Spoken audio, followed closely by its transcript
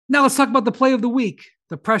Now let's talk about the play of the week.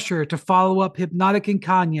 The pressure to follow up Hypnotic and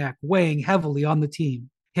Cognac weighing heavily on the team.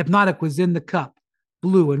 Hypnotic was in the cup,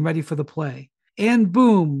 blue and ready for the play. And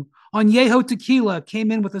boom, Añejo Tequila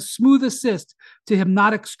came in with a smooth assist to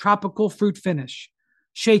Hypnotic's tropical fruit finish.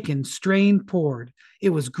 Shaken, strained, poured. It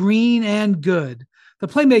was green and good. The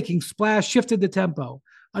playmaking splash shifted the tempo.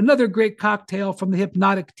 Another great cocktail from the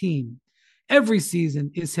Hypnotic team. Every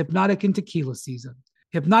season is Hypnotic and Tequila season.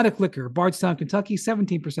 Hypnotic Liquor, Bardstown, Kentucky,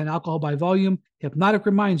 17% alcohol by volume. Hypnotic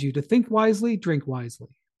reminds you to think wisely, drink wisely.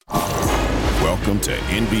 Welcome to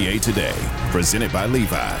NBA Today, presented by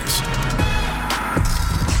Levi's.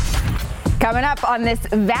 Coming up on this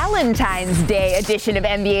Valentine's Day edition of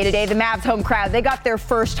NBA Today, the Mavs home crowd, they got their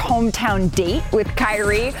first hometown date with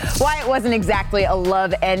Kyrie, why it wasn't exactly a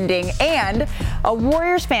love ending, and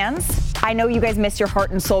Warriors fans, I know you guys miss your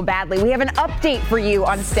heart and soul badly. We have an update for you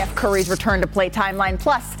on Steph Curry's return to play timeline,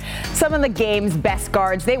 plus some of the game's best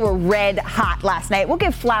guards. They were red hot last night. We'll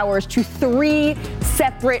give flowers to 3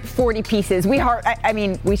 separate 40 pieces. We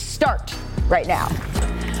start right now.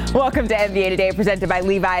 Welcome to NBA Today, presented by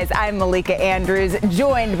Levi's. I'm Malika Andrews,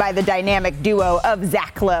 joined by the dynamic duo of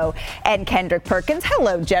Zach Lowe and Kendrick Perkins.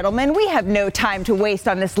 Hello, gentlemen. We have no time to waste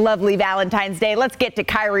on this lovely Valentine's Day. Let's get to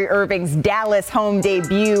Kyrie Irving's Dallas home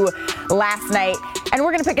debut last night. And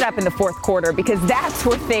we're going to pick it up in the fourth quarter because that's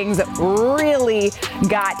where things really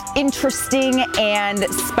got interesting and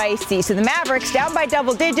spicy. So the Mavericks down by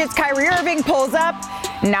double digits. Kyrie Irving pulls up.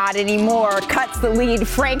 Not anymore. Cuts the lead.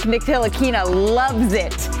 Frank Ntilikina loves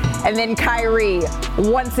it. And then Kyrie,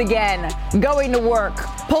 once again, going to work.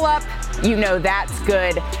 Pull up. You know that's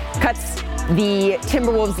good. Cuts the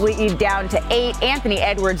Timberwolves lead down to 8. Anthony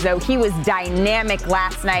Edwards, though, he was dynamic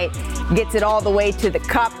last night. Gets it all the way to the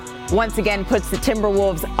cup. Once again, puts the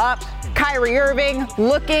Timberwolves up. Kyrie Irving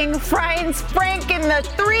looking, finds Frank in the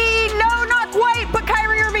 3. No, not quite, but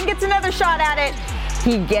Kyrie Irving gets another shot at it.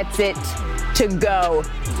 He gets it to go.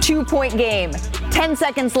 2-point game. 10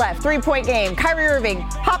 seconds left. 3-point game. Kyrie Irving,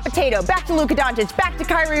 hot potato. Back to Luka Doncic. Back to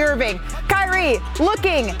Kyrie Irving. Kyrie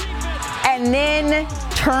looking. And then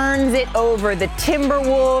turns it over. The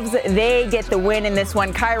Timberwolves, they get the win in this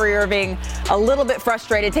one. Kyrie Irving a little bit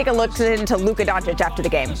frustrated. Take a look into Luka Doncic after the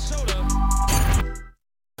game.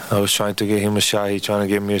 I was trying to get him a shot. He trying to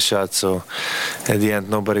get me a shot. So at the end,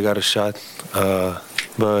 nobody got a shot.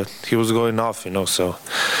 But he was going off, so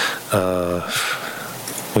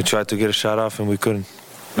we tried to get a shot off and we couldn't.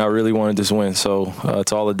 I really wanted this win, so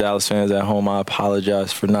to all the Dallas fans at home, I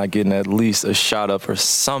apologize for not getting at least a shot up or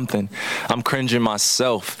something. I'm cringing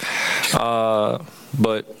myself.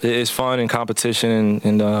 But it's fun and competition,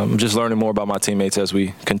 and I'm just learning more about my teammates as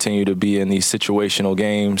we continue to be in these situational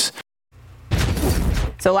games.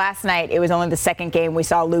 So last night, it was only the second game we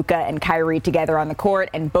saw Luka and Kyrie together on the court,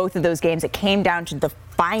 and both of those games, it came down to the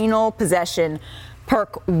final possession.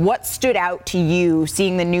 Perk, what stood out to you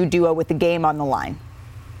seeing the new duo with the game on the line?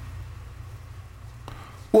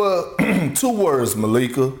 Well, 2 words,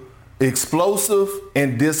 Malika: explosive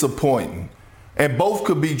and disappointing. And both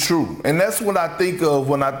could be true. And that's what I think of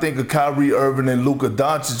when I think of Kyrie Irving and Luka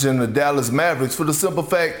Doncic and the Dallas Mavericks, for the simple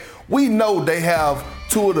fact we know they have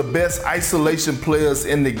 2 of the best isolation players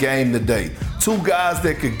in the game today. 2 guys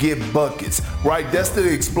that could get buckets, right? That's the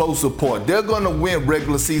explosive part. They're going to win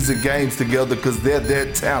regular season games together because they're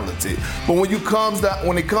that talented. But when it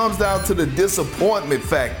comes down to the disappointment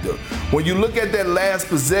factor, when you look at that last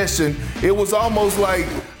possession, it was almost like,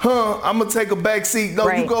 I'm going to take a back seat. No,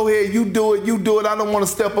 right. You go ahead, you do it. I don't want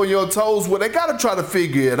to step on your toes. Well, they got to try to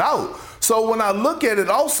figure it out. So when I look at it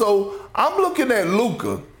also, I'm looking at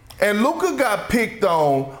Luka. And Luka got picked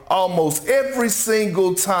on almost every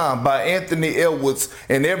single time by Anthony Edwards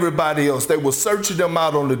and everybody else. They were searching them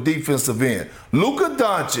out on the defensive end. Luka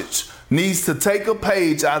Doncic needs to take a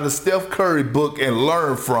page out of Steph Curry book and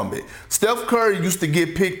learn from it. Steph Curry used to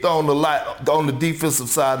get picked on a lot on the defensive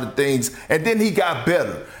side of things, and then he got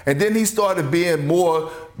better. And then he started being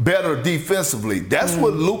better defensively. That's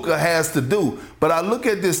what Luka has to do. But I look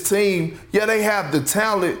at this team, they have the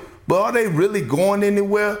talent, but are they really going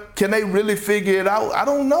anywhere? Can they really figure it out? I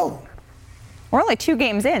don't know. We're only 2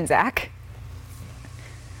 games in, Zach.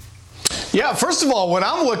 Yeah, first of all, what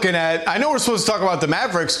I'm looking at, I know we're supposed to talk about the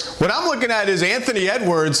Mavericks. What I'm looking at is Anthony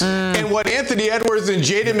Edwards and what Anthony Edwards and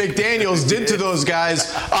Jaden McDaniels did to those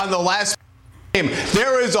guys on the last game.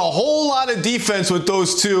 There is a whole lot of defense with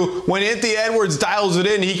those 2. When Anthony Edwards dials it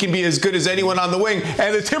in, he can be as good as anyone on the wing.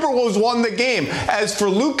 And the Timberwolves won the game. As for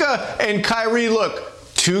Luka and Kyrie, look,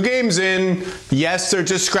 2 games in, yes, they're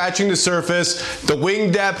just scratching the surface. The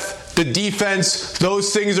wing depth, the defense,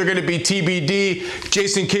 those things are going to be TBD.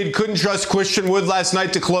 Jason Kidd couldn't trust Christian Wood last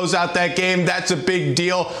night to close out that game. That's a big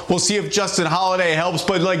deal. We'll see if Justin Holiday helps,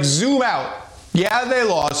 but like zoom out. Yeah, they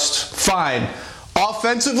lost. Fine.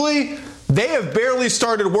 Offensively, they have barely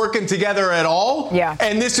started working together at all. Yeah.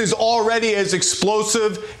 And this is already as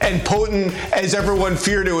explosive and potent as everyone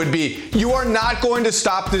feared it would be. You are not going to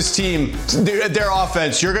stop this team, their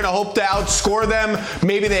offense. You're going to hope to outscore them.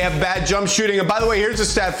 Maybe they have bad jump shooting. And by the way, here's a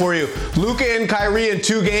stat for you. Luka and Kyrie in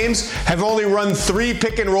 2 games have only run 3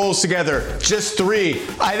 pick and rolls together. Just 3.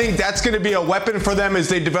 I think that's going to be a weapon for them as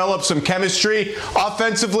they develop some chemistry.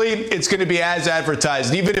 Offensively, it's going to be as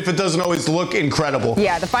advertised, even if it doesn't always look incredible.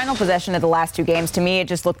 Yeah, the final possession of the last 2 games, to me, it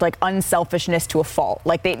just looked like unselfishness to a fault.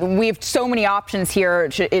 Like we have so many options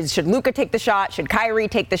here. Should Luka take the shot? Should Kyrie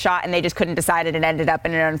take the shot? And they just couldn't decide it and ended up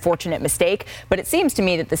in an unfortunate mistake. But it seems to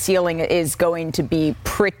me that the ceiling is going to be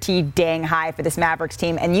pretty dang high for this Mavericks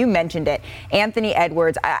team. And you mentioned it. Anthony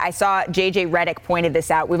Edwards, I saw JJ Redick pointed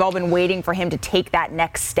this out. We've all been waiting for him to take that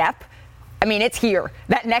next step. I mean, it's here.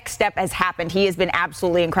 That next step has happened. He has been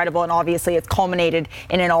absolutely incredible, and obviously it's culminated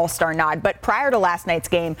in an all-star nod. But prior to last night's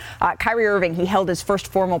game, Kyrie Irving, he held his first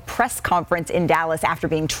formal press conference in Dallas after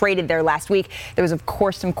being traded there last week. There was, of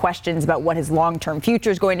course, some questions about what his long-term future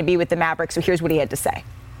is going to be with the Mavericks, so here's what he had to say.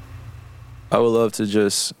 I would love to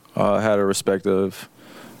just have a respect of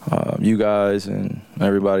you guys and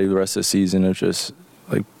everybody the rest of the season of just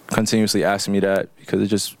like continuously asking me that, because it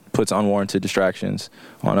just puts unwarranted distractions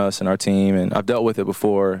on us and our team. And I've dealt with it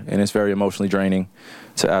before, and it's very emotionally draining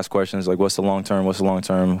to ask questions like, what's the long term? What's the long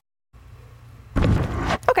term?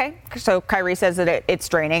 Okay, so Kyrie says that it's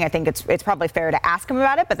draining. I think it's probably fair to ask him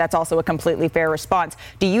about it, but that's also a completely fair response.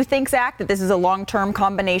 Do you think, Zach, that this is a long-term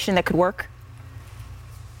combination that could work?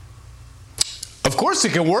 Of course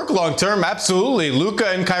it can work long term, absolutely. Luka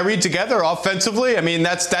and Kyrie together offensively, I mean,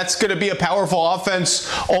 that's going to be a powerful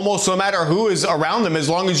offense almost no matter who is around them, as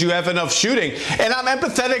long as you have enough shooting. And I'm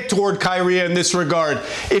empathetic toward Kyrie in this regard.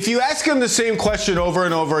 If you ask him the same question over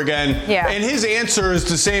and over again, and his answer is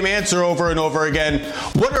the same answer over and over again,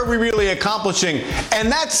 what are we really accomplishing?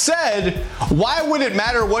 And that said, why would it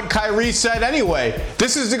matter what Kyrie said anyway?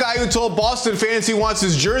 This is the guy who told Boston fans he wants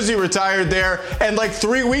his jersey retired there, and like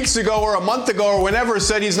 3 weeks ago or a month ago or whenever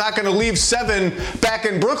said he's not going to leave 7 back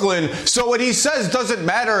in Brooklyn. So what he says doesn't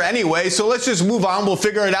matter anyway. So let's just move on. We'll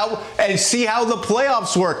figure it out and see how the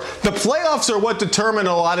playoffs work. The playoffs are what determine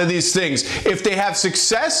a lot of these things. If they have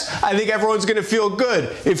success, I think everyone's going to feel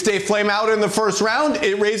good. If they flame out in the first round,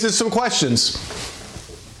 it raises some questions.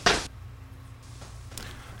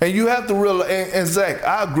 And you have to realize, and Zach,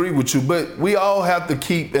 I agree with you, but we all have to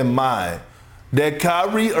keep in mind that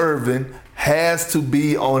Kyrie Irving has to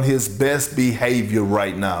be on his best behavior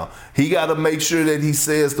right now. He got to make sure that he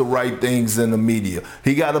says the right things in the media.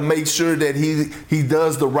 He got to make sure that he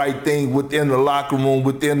does the right thing within the locker room,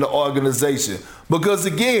 within the organization. Because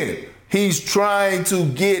again, he's trying to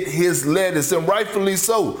get his lettuce, and rightfully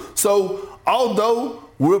so. So although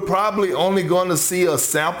we're probably only going to see a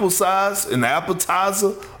sample size, an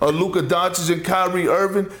appetizer of Luka Doncic and Kyrie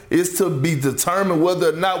Irving, is to be determined whether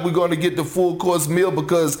or not we're going to get the full course meal,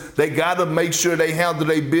 because they got to make sure they handle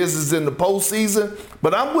their business in the postseason.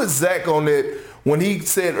 But I'm with Zach on that when he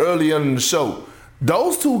said earlier in the show,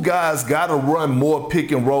 those 2 guys got to run more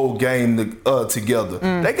pick and roll game together.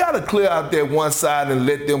 They got to clear out that one side and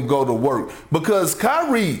let them go to work, because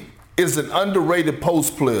Kyrie is an underrated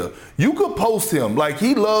post player. You could post him. Like,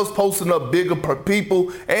 he loves posting up bigger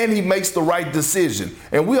people, and he makes the right decision.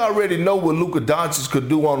 And we already know what Luka Doncic could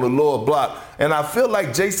do on the lower block. And I feel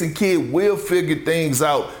like Jason Kidd will figure things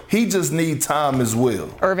out. He just needs time as well.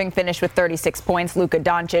 Irving finished with 36 points, Luka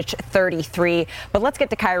Doncic 33. But let's get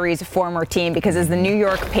to Kyrie's former team, because as the New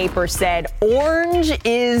York paper said, orange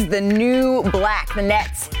is the new black. The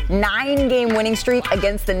Nets, 9-game winning streak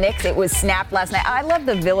against the Knicks. It was snapped last night. I love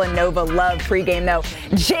the Villanova love pregame, though.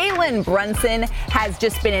 Jalen Brunson has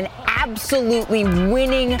just been an absolutely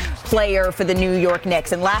winning player for the New York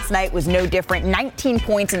Knicks. And last night was no different. 19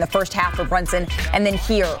 points in the first half for Brunson. And then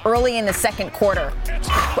here, early in the second quarter,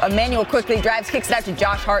 Emmanuel quickly drives, kicks it out to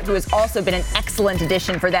Josh Hart, who has also been an excellent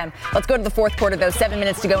addition for them. Let's go to the fourth quarter, though. 7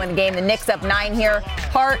 minutes to go in the game. The Knicks up 9 here.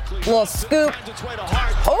 Hart, little scoop.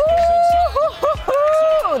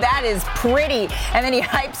 Oh, Oh, that is pretty. And then he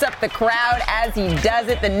hypes up the crowd as he does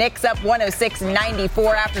it. The Knicks up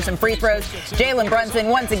 106-94 after some free throws. Jalen Brunson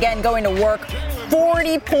once again going to work.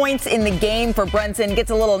 40 points in the game for Brunson.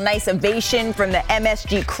 Gets a little nice ovation from the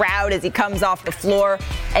MSG crowd as he comes off the floor.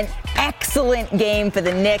 An excellent game for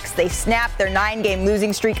the Knicks. They snap their 9-game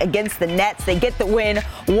losing streak against the Nets. They get the win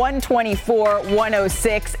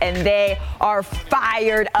 124-106, and they are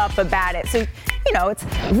fired up about it. So, you know, it's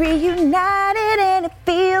reunited and it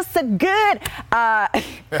feels so good. I'm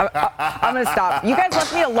going to stop. You guys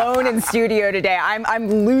left me alone in studio today. I'm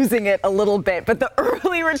losing it a little bit. But the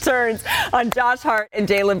early returns on Josh Hart and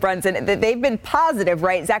Jalen Brunson, they've been positive,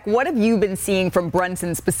 right? Zach, what have you been seeing from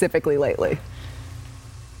Brunson specifically lately?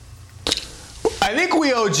 I think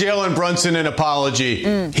we owe Jalen Brunson an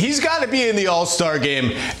apology. He's got to be in the All-Star game.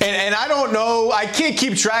 And I don't know, I can't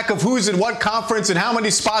keep track of who's in what conference and how many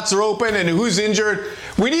spots are open and who's injured.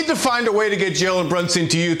 We need to find a way to get Jalen Brunson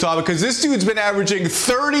to Utah because this dude's been averaging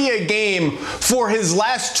 30 a game for his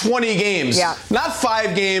last 20 games. Yeah. Not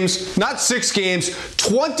 5 games, not 6 games,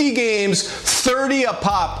 20 games, 30 a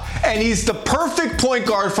pop. And he's the perfect point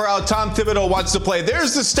guard for how Tom Thibodeau wants to play.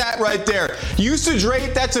 There's the stat right there. Usage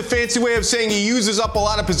rate, that's a fancy way of saying he uses up a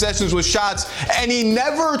lot of possessions with shots, and he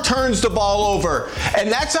never turns the ball over.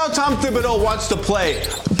 And that's how Tom Thibodeau wants to play.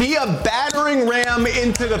 Be a battering ram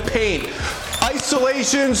into the paint.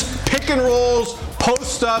 Isolations, pick and rolls,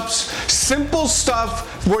 post-ups, simple stuff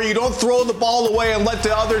where you don't throw the ball away and let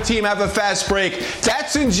the other team have a fast break.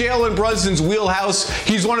 That's in Jalen Brunson's wheelhouse.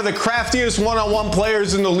 He's one of the craftiest one-on-one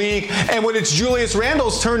players in the league. And when it's Julius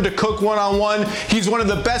Randle's turn to cook one-on-one, he's one of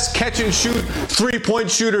the best catch-and-shoot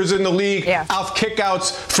three-point shooters in the league off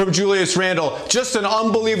kickouts from Julius Randle. Just an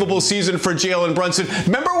unbelievable season for Jalen Brunson.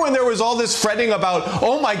 Remember when there was all this fretting about,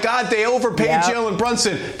 oh my God, they overpaid Jalen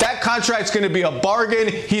Brunson? That contract's going to be a bargain.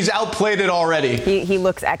 He's outplayed it already. He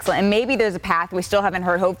looks excellent. And maybe there's a path. We still haven't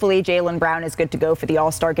heard. Hopefully, Jaylen Brown is good to go for the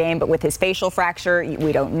All-Star game. But with his facial fracture,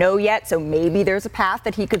 we don't know yet. So maybe there's a path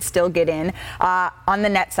that he could still get in. On the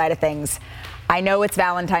net side of things, I know it's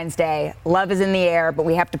Valentine's Day. Love is in the air, but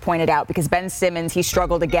we have to point it out because Ben Simmons, he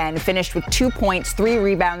struggled again, finished with 2 points, 3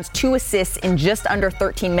 rebounds, 2 assists in just under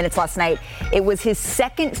 13 minutes last night. It was his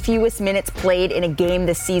second fewest minutes played in a game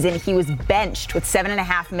this season. He was benched with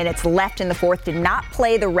 7.5 minutes left in the fourth, did not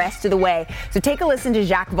play the rest of the way. So take a listen to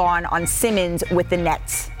Jacques Vaughn on Simmons with the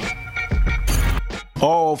Nets.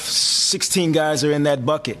 All 16 guys are in that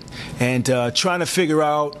bucket, and trying to figure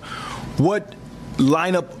out what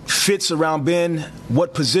lineup fits around Ben,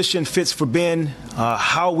 what position fits for Ben,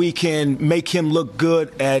 how we can make him look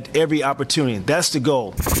good at every opportunity. That's the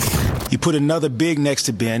goal. You put another big next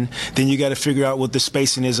to Ben, then you got to figure out what the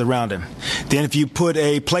spacing is around him. Then if you put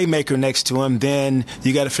a playmaker next to him, then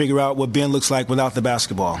you got to figure out what Ben looks like without the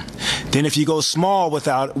basketball. Then if you go small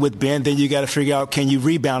with Ben, then you got to figure out, can you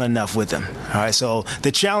rebound enough with him? All right, so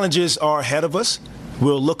the challenges are ahead of us.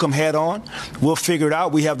 We'll look them head on. We'll figure it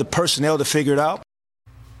out. We have the personnel to figure it out.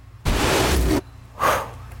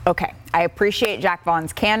 Okay, I appreciate Jacques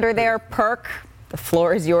Vaughn's candor there. Perk, the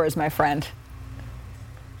floor is yours, my friend.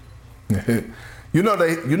 You know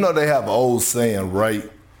they have an old saying, right?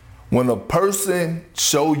 When a person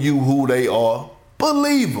show you who they are,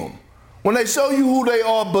 believe them. When they show you who they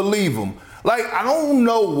are, believe them. Like, I don't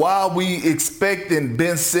know why we expecting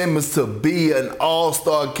Ben Simmons to be an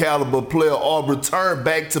all-star caliber player or return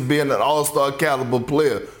back to being an all-star caliber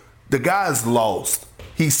player. The guy's lost.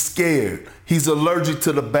 He's scared. He's allergic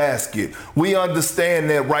to the basket. We understand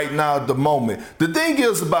that right now at the moment. The thing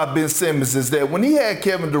is about Ben Simmons is that when he had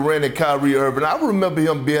Kevin Durant and Kyrie Irving, I remember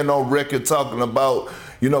him being on record talking about,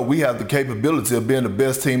 you know, we have the capability of being the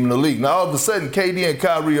best team in the league. Now, all of a sudden, KD and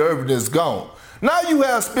Kyrie Irving is gone. Now you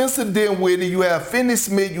have Spencer Dinwiddie, you have Finney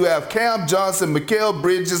Smith, you have Cam Johnson, Mikal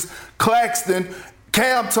Bridges, Claxton,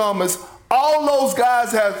 Cam Thomas. All those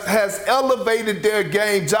guys has elevated their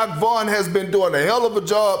game. Jacques Vaughn has been doing a hell of a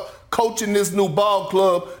job coaching this new ball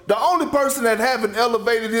club. The only person that haven't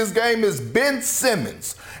elevated his game is Ben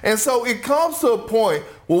Simmons. And so it comes to a point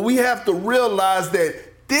where we have to realize that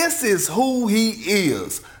this is who he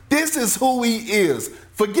is. This is who he is.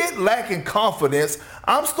 Forget lacking confidence.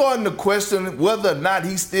 I'm starting to question whether or not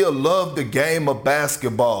he still loves the game of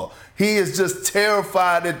basketball. He is just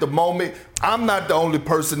terrified at the moment. I'm not the only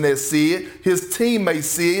person that see it. His teammates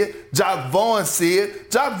see it. Jacques Vaughn see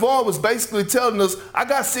it. Jacques Vaughn was basically telling us, I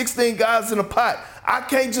got 16 guys in the pot. I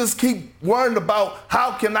can't just keep worrying about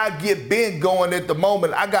how can I get Ben going at the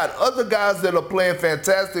moment. I got other guys that are playing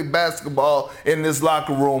fantastic basketball in this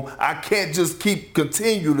locker room. I can't just keep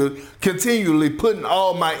continually putting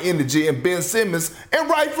all my energy in Ben Simmons, and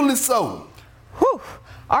rightfully so. Whew.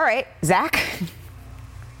 All right, Zach.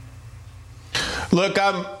 Look,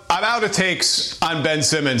 I'm out of takes on Ben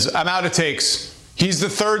Simmons. I'm out of takes. He's the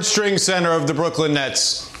third string center of the Brooklyn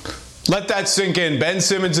Nets. Let that sink in. Ben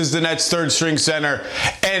Simmons is the Nets' third string center.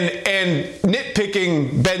 And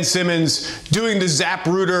nitpicking Ben Simmons, doing the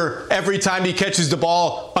Zapruder every time he catches the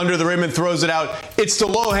ball under the rim and throws it out. It's the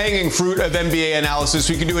low-hanging fruit of NBA analysis.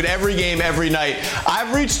 We can do it every game, every night.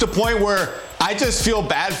 I've reached a point where I just feel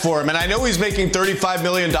bad for him. And I know he's making $35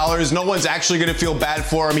 million. No one's actually going to feel bad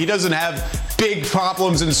for him. He doesn't have big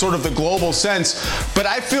problems in sort of the global sense. But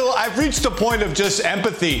I feel I've reached a point of just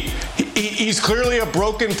empathy. He's clearly a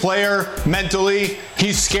broken player mentally.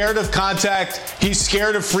 He's scared of contact. He's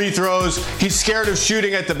scared of free throws. He's scared of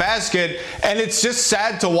shooting at the basket. And it's just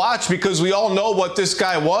sad to watch because we all know what this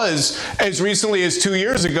guy was as recently as 2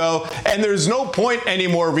 years ago. And there's no point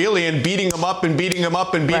anymore really in beating him up and beating him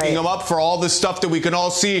up and beating him up for all this stuff that we can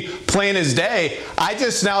all see plain as day. I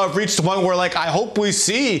just now have reached a point where, like, I hope we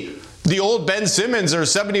see the old Ben Simmons or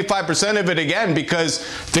 75% of it again, because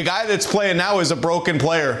the guy that's playing now is a broken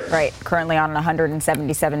player. Right. Currently on a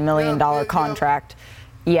 $177 million contract.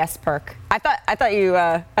 Yes, Perk. I thought you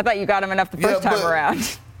got him enough the first time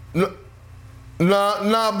around.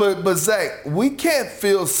 But Zach, we can't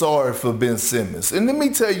feel sorry for Ben Simmons. And let me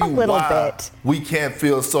tell you why we can't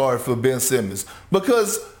feel sorry for Ben Simmons.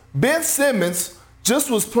 Because Ben Simmons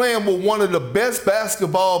just was playing with one of the best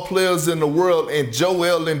basketball players in the world in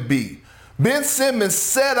Joel Embiid. Ben Simmons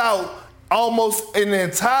set out almost an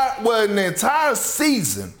entire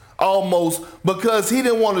season almost because he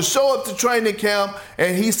didn't want to show up to training camp,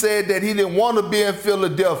 and he said that he didn't want to be in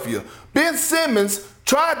Philadelphia. Ben Simmons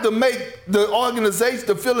tried to make the organization,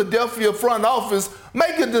 the Philadelphia front office,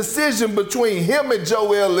 make a decision between him and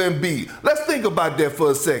Joel Embiid. Let's think about that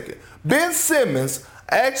for a second. Ben Simmons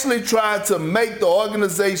actually tried to make the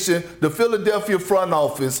organization, the Philadelphia front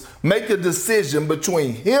office, make a decision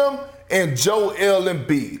between him and Joel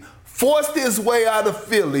Embiid. Forced his way out of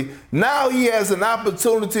Philly. Now he has an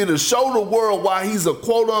opportunity to show the world why he's a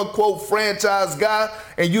quote-unquote franchise guy,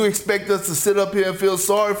 and you expect us to sit up here and feel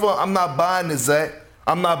sorry for him? I'm not buying it, Zach.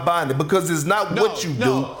 I'm not buying it because it's not what you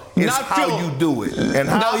do, it's how you do it. And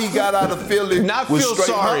how he got out of Philly was straight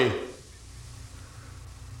sorry.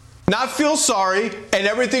 Not feel sorry, and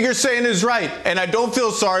everything you're saying is right. And I don't feel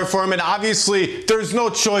sorry for him, and obviously there's no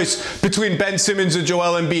choice between Ben Simmons and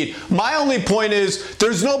Joel Embiid. My only point is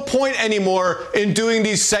there's no point anymore in doing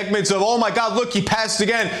these segments of, oh my God, look, he passed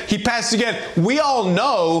again. We all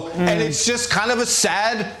know, and it's just kind of a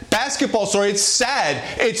sad basketball story. It's sad.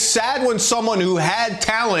 It's sad when someone who had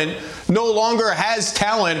talent no longer has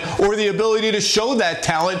talent or the ability to show that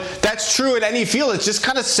talent. That's true in any field. It's just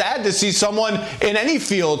kind of sad to see someone in any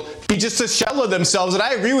field be just a shell of themselves. And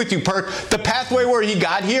I agree with you, Perk. The pathway where he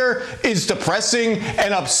got here is depressing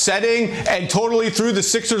and upsetting and totally threw the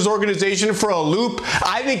Sixers organization for a loop.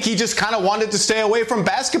 I think he just kind of wanted to stay away from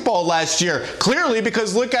basketball last year, clearly,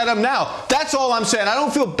 because look at him now. That's all I'm saying. I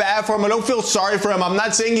don't feel bad for him. I don't feel sorry for him. I'm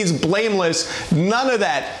not saying he's blameless. None of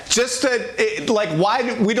that. Just that,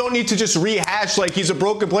 why we don't need to just rehash like he's a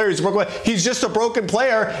broken player. He's just a broken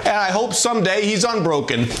player, and I hope someday he's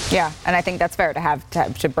unbroken. Yeah, and I think that's fair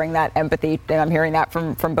to bring that empathy, and I'm hearing that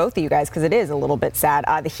from both of you guys because it is a little bit sad.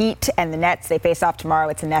 The Heat and the Nets, they face off tomorrow.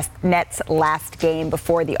 It's a Nets last game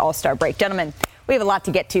before the All-Star break. Gentlemen, we have a lot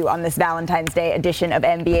to get to on this Valentine's Day edition of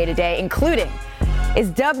NBA Today, including, is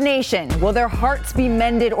Dub Nation, will their hearts be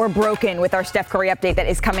mended or broken, with our Steph Curry update that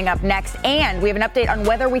is coming up next. And we have an update on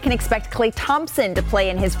whether we can expect Klay Thompson to play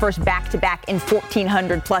in his first back-to-back in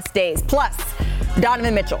 1,400 plus days. Plus,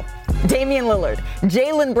 Donovan Mitchell, Damian Lillard,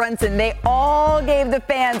 Jalen Brunson, they all gave the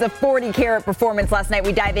fans a 40-carat performance last night.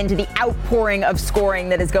 We dive into the outpouring of scoring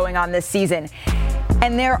that is going on this season.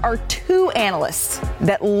 And there are two analysts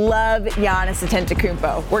that love Giannis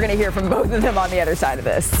Antetokounmpo. We're going to hear from both of them on the other side of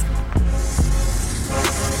this.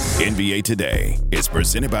 NBA Today is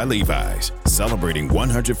presented by Levi's, celebrating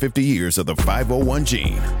 150 years of the 501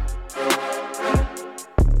 gene.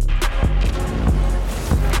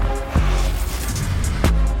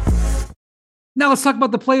 Now let's talk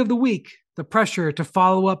about the play of the week. The pressure to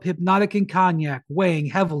follow up Hypnotic and Cognac weighing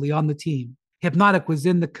heavily on the team. Hypnotic was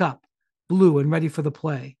in the cup, blue and ready for the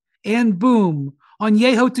play. And boom,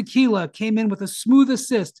 Añejo Tequila came in with a smooth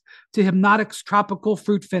assist to Hypnotic's tropical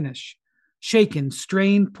fruit finish. Shaken,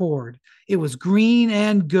 strained, poured. It was green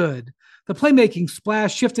and good. The playmaking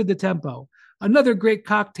splash shifted the tempo. Another great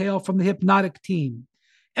cocktail from the Hypnotic team.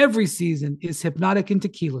 Every season is Hypnotic and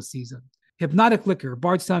Tequila season. Hypnotic Liquor,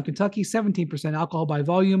 Bardstown, Kentucky, 17% alcohol by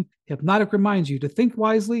volume. Hypnotic reminds you to think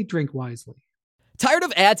wisely, drink wisely. Tired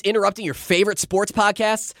of ads interrupting your favorite sports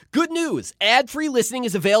podcasts? Good news! Ad-free listening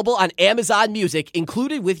is available on Amazon Music,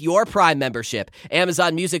 included with your Prime membership.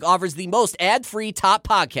 Amazon Music offers the most ad-free top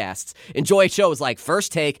podcasts. Enjoy shows like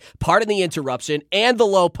First Take, Pardon the Interruption, and The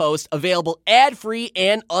Low Post, available ad-free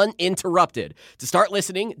and uninterrupted. To start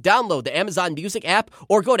listening, download the Amazon Music app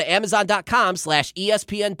or go to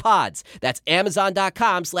amazon.com/ESPN Pods. That's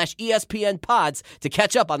amazon.com/ESPN Pods to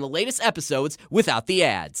catch up on the latest episodes without the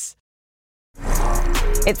ads.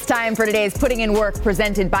 It's time for today's Putting in Work,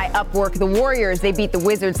 presented by Upwork. The Warriors, they beat the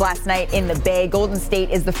Wizards last night in the Bay. Golden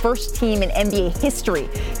State is the first team in NBA history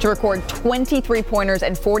to record 20 three-pointers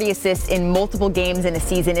and 40 assists in multiple games in a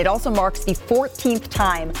season. It also marks the 14th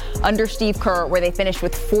time under Steve Kerr where they finished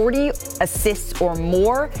with 40 assists or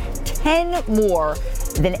more, 10 more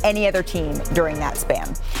than any other team during that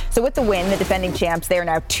span. So with the win, the defending champs, they are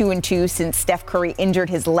now 2-2 since Steph Curry injured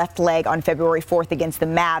his left leg on February 4th against the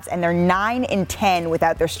Mavs, and they're 9-10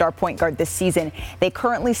 without their star point guard this season. They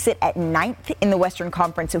currently sit at 9th in the Western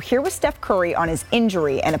Conference. So here was Steph Curry on his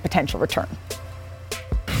injury and a potential return.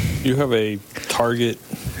 You have a target,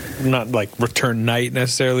 not like return night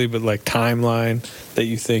necessarily, but like timeline that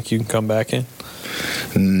you think you can come back in?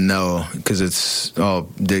 No, because it's all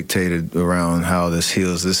dictated around how this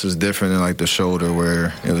heals. This was different than like the shoulder,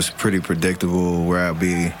 where it was pretty predictable, where I'd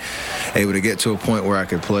be able to get to a point where I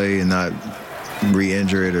could play and not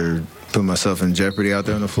re-injure it or put myself in jeopardy out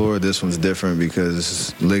there on the floor. This one's different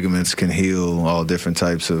because ligaments can heal all different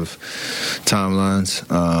types of timelines.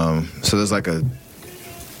 So there's like a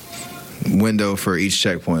window for each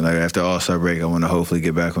checkpoint. Like after All-Star break, I want to hopefully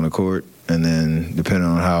get back on the court. And then depending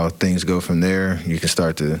on how things go from there, you can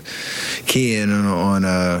start to key in on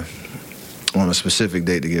a specific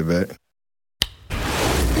date to get back.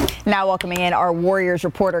 Now welcoming in our Warriors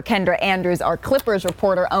reporter, Kendra Andrews, our Clippers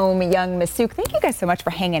reporter, Young Masuk. Thank you guys so much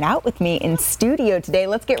for hanging out with me in studio today.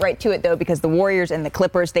 Let's get right to it, though, because the Warriors and the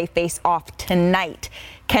Clippers, they face off tonight.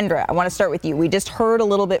 Kendra, I want to start with you. We just heard a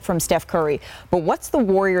little bit from Steph Curry, but what's the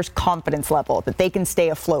Warriors' confidence level that they can stay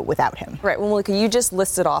afloat without him? Right. Well, Malika, you just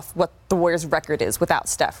listed off what the Warriors' record is without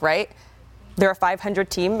Steph, right? They're a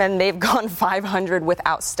 500 team, and they've gone 500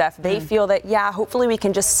 without Steph. They feel that, hopefully we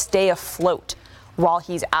can just stay afloat while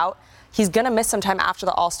he's out. He's going to miss some time after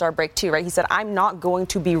the All-Star break, too, right? He said, I'm not going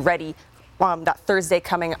to be ready that Thursday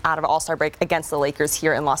coming out of All-Star break against the Lakers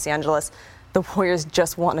here in Los Angeles. The Warriors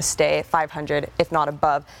just want to stay at 500, if not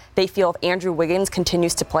above. They feel if Andrew Wiggins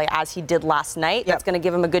continues to play as he did last night, that's going to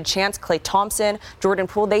give him a good chance. Klay Thompson, Jordan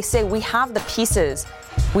Poole, they say we have the pieces.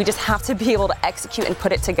 We just have to be able to execute and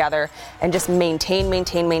put it together and just maintain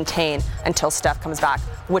until Steph comes back,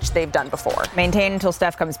 which they've done before. Maintain until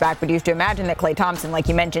Steph comes back, but you have to imagine that Klay Thompson, like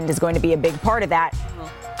you mentioned, is going to be a big part of that.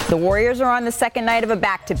 The Warriors are on the second night of a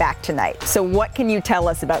back-to-back tonight. So what can you tell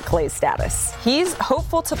us about Klay's status? He's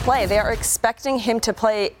hopeful to play. They are expecting him to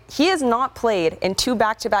play. He has not played in 2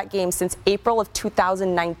 back-to-back games since April of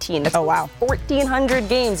 2019. That's 1,400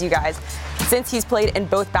 games, you guys, since he's played in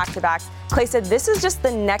both back-to-backs. Klay said, this is just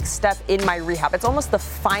the next step in my rehab. It's almost the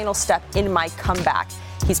final step in my comeback.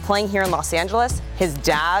 He's playing here in Los Angeles. His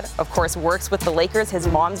dad, of course, works with the Lakers. His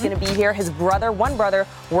mom's going to be here. His brother, one brother,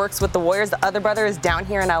 works with the Warriors. The other brother is down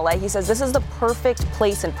here in LA. He says, this is the perfect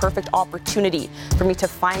place and perfect opportunity for me to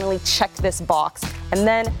finally check this box and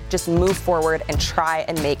then just move forward and try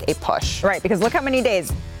and make a push. Right, because look how many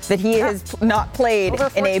days that he has not played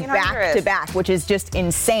in a back-to-back, which is just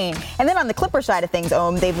insane. And then on the Clipper side of things,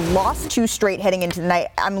 they've lost 2 straight heading into tonight.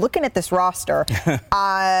 I'm looking at this roster.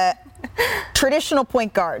 Traditional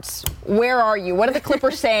point guards, where are you? What are the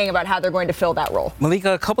Clippers saying about how they're going to fill that role?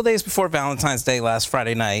 Malika, a couple days before Valentine's Day last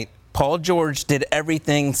Friday night, Paul George did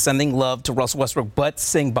everything sending love to Russell Westbrook but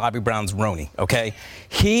sing Bobby Brown's Roni, okay?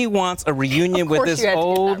 He wants a reunion with his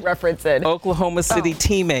old Oklahoma City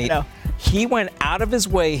teammate. No. He went out of his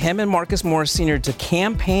way, him and Marcus Morris Sr., to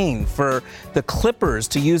campaign for the Clippers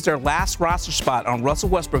to use their last roster spot on Russell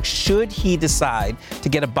Westbrook should he decide to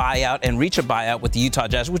get a buyout and reach a buyout with the Utah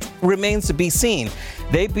Jazz, which remains to be seen.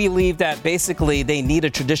 They believe that basically they need a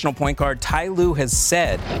traditional point guard. Ty Lue has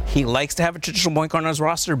said he likes to have a traditional point guard on his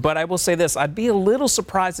roster, but I will say this, I'd be a little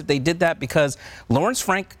surprised if they did that because Lawrence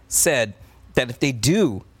Frank said that if they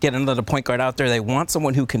do get another point guard out there, they want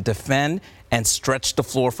someone who can defend and stretch the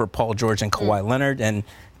floor for Paul George and Kawhi Leonard. And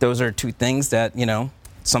those are 2 things that,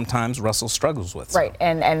 sometimes Russell struggles with. Right,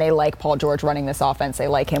 and they like Paul George running this offense. They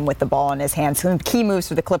like him with the ball in his hands. Some key moves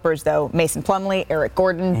for the Clippers, though, Mason Plumlee, Eric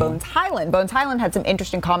Gordon, Bones Highland. Bones Highland had some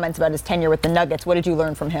interesting comments about his tenure with the Nuggets. What did you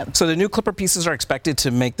learn from him? So the new Clipper pieces are expected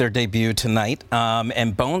to make their debut tonight.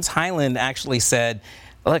 And Bones Highland actually said,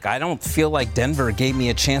 look, I don't feel like Denver gave me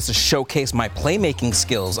a chance to showcase my playmaking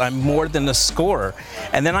skills. I'm more than a scorer.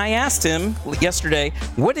 And then I asked him yesterday,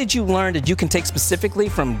 what did you learn that you can take specifically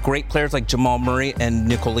from great players like Jamal Murray and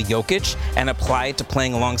Nikola Jokic and apply it to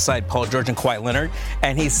playing alongside Paul George and Kawhi Leonard?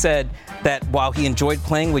 And he said that while he enjoyed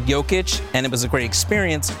playing with Jokic and it was a great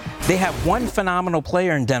experience, they have one phenomenal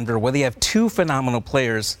player in Denver where they have two phenomenal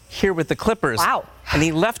players here with the Clippers. Wow. And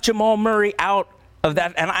he left Jamal Murray out of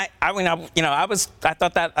that, and I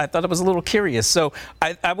thought it was a little curious. So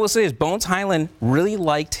I will say this: Bones Hyland really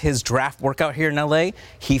liked his draft workout here in LA.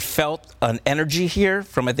 He felt an energy here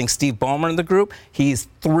from, I think, Steve Ballmer in the group. He's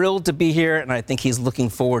thrilled to be here, and I think he's looking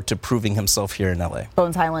forward to proving himself here in LA.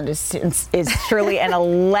 Bones Hyland is surely an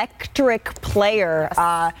electric player.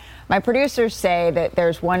 My producers say that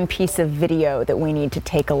there's one piece of video that we need to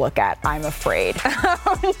take a look at. I'm afraid.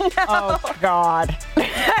 Oh, no. Oh God.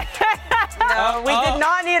 No, we did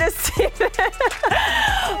not need to see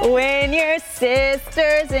that. When your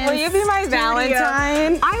sister's in Will you be my studio.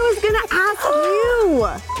 Valentine? I was gonna ask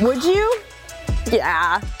you. Would you?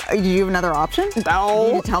 Yeah. Do you have another option? No.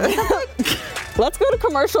 You need to tell me something? Let's go to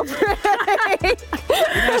commercial break.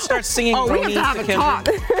 You're gonna start singing. Oh, we have to have a talk.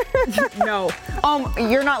 No.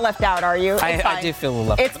 You're not left out, are you? I do feel a little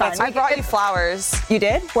left out. It's fine. I brought you flowers. You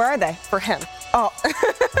did? Where are they? For him. Oh.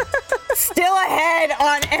 Still ahead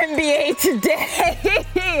on NBA Today.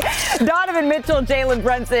 Donovan Mitchell, Jalen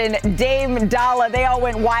Brunson, Dame Dalla, they all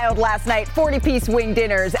went wild last night. 40-piece wing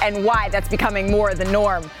dinners, and why that's becoming more the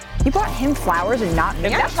norm. You brought him flowers and not me?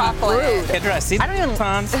 That's rude. I don't even...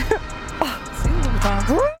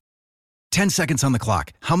 10 seconds on the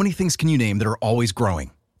clock. How many things can you name that are always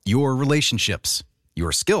growing? Your relationships,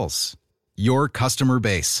 your skills, your customer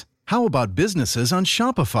base. How about businesses on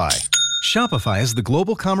Shopify? Shopify is the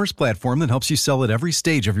global commerce platform that helps you sell at every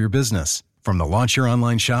stage of your business. From the launch your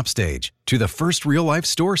online shop stage, to the first real-life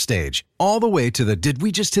store stage, all the way to the did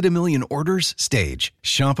we just hit a million orders stage.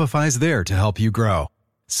 Shopify's there to help you grow.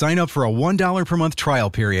 Sign up for a $1 per month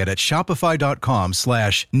trial period at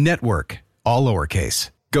shopify.com/network, all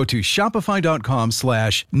lowercase. Go to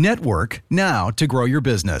shopify.com/network now to grow your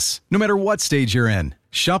business, no matter what stage you're in.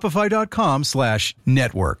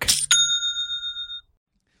 Shopify.com/network.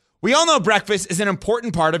 We all know breakfast is an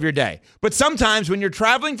important part of your day, but sometimes when you're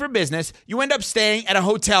traveling for business, you end up staying at a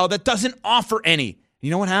hotel that doesn't offer any.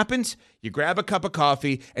 You know what happens? You grab a cup of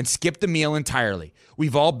coffee and skip the meal entirely.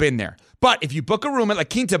 We've all been there. But if you book a room at La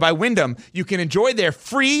Quinta by Wyndham, you can enjoy their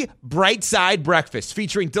free Bright Side breakfast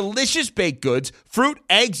featuring delicious baked goods, fruit,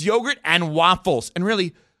 eggs, yogurt, and waffles. And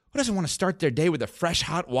really, who doesn't want to start their day with a fresh,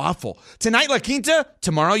 hot waffle? Tonight, La Quinta,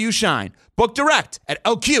 tomorrow you shine. Book direct at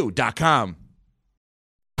lq.com.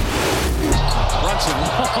 Brunson,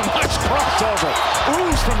 nice crossover.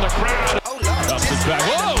 Ooze from the crowd. Dumps it back.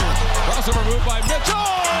 Whoa! Crossover move by Mitchell.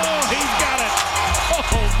 Oh, he's got it. Oh,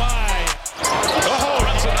 my. Oh,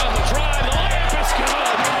 Brunson on the drive. The layup is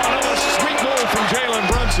good. Another sweet goal from Jalen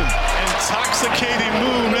Brunson. Intoxicating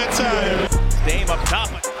move that time. Dame up top.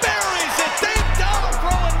 Buries it. Dame down,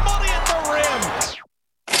 throwing money at the rim.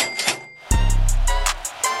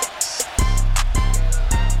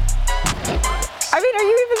 I mean, are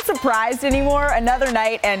you even surprised anymore? Another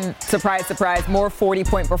night and surprise, surprise, more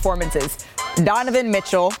 40-point performances. Donovan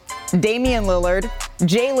Mitchell, Damian Lillard,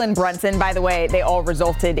 Jalen Brunson, by the way, they all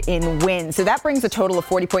resulted in wins. So that brings the total of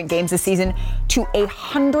 40-point games this season to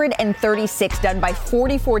 136 done by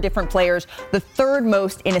 44 different players, the third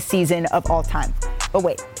most in a season of all time. But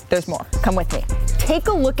wait, there's more. Come with me. Take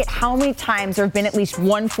a look at how many times there have been at least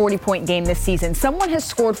one 40-point game this season. Someone has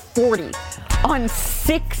scored 40 on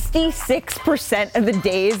 66% of the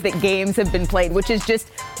days that games have been played, which is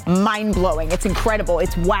just mind-blowing. It's incredible.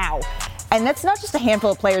 It's wow. And that's not just a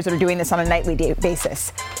handful of players that are doing this on a nightly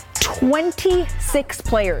basis. 26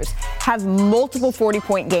 players have multiple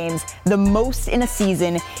 40-point games, the most in a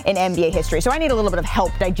season in NBA history. So I need a little bit of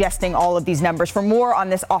help digesting all of these numbers. For more on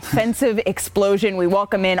this offensive explosion, we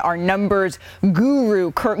welcome in our numbers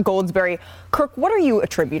guru, Kirk Goldsberry. Kirk, what are you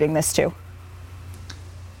attributing this to?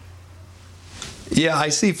 Yeah, I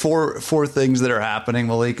see four things that are happening,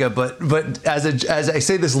 Malika. But as I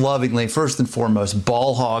say this lovingly, first and foremost,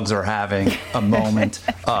 ball hogs are having a moment.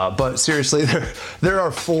 But seriously, there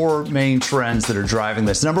are four main trends that are driving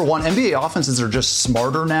this. Number one, NBA offenses are just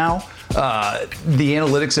smarter now. The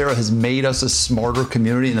analytics era has made us a smarter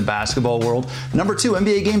community in the basketball world. Number two,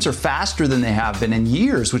 NBA games are faster than they have been in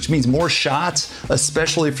years, which means more shots,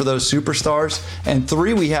 especially for those superstars. And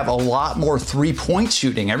three, we have a lot more three-point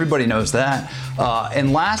shooting. Everybody knows that.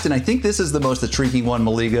 And last, and I think this is the most intriguing one,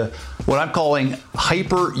 Maliga, what I'm calling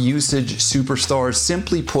hyper-usage superstars.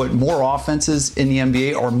 Simply put, more offenses in the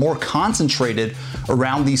NBA are more concentrated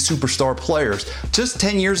around these superstar players. Just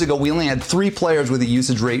 10 years ago, we only had 3 players with a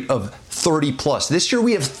usage rate of 30 plus. This year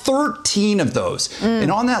we have 13 of those.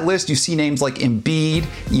 And on that list, you see names like Embiid,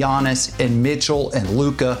 Giannis, and Mitchell, and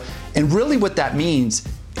Luka. And really what that means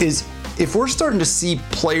is if we're starting to see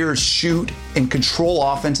players shoot and control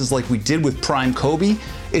offenses like we did with prime Kobe,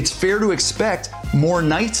 it's fair to expect more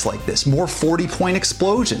nights like this, more 40-point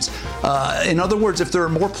explosions. In other words, if there are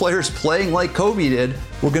more players playing like Kobe did,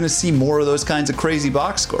 we're going to see more of those kinds of crazy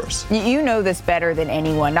box scores. You know this better than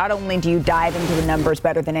anyone. Not only do you dive into the numbers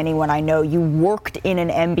better than anyone I know, you worked in an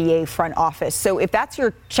NBA front office. So if that's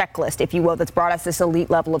your checklist, if you will, that's brought us this elite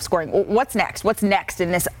level of scoring, what's next? What's next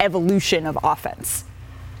in this evolution of offense?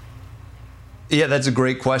 Yeah, that's a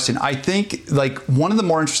great question. I think like one of the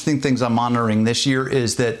more interesting things I'm monitoring this year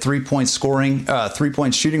is that three-point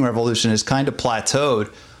shooting revolution has kind of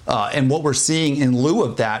plateaued. And what we're seeing in lieu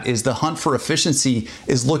of that is the hunt for efficiency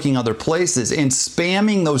is looking other places and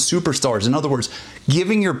spamming those superstars. In other words,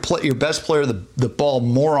 giving your best player the ball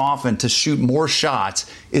more often to shoot more shots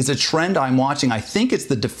is a trend I'm watching. I think it's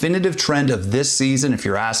the definitive trend of this season, if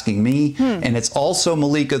you're asking me. And it's also,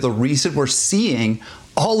 Malika, the reason we're seeing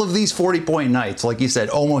all of these 40-point nights. Like you said,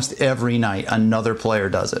 almost every night another player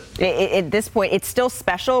does it. At this point, it's still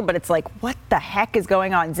special, but it's like, what the heck is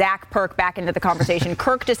going on? Zach, Perk, back into the conversation.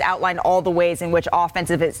 Kirk just outlined all the ways in which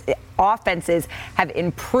offenses have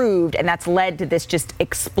improved, and that's led to this just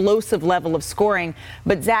explosive level of scoring.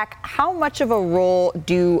 But Zach, how much of a role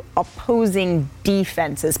do opposing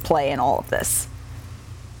defenses play in all of this?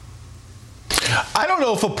 I don't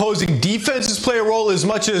know if opposing defenses play a role as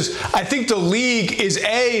much as I think the league is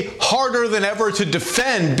harder than ever to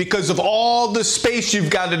defend because of all the space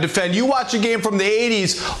you've got to defend. You watch a game from the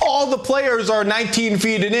 80s, all the players are 19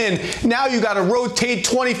 feet and in. Now you got to rotate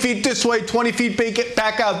 20 feet this way, 20 feet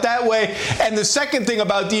back out that way. And the second thing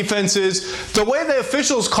about defense is the way the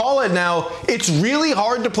officials call it now, it's really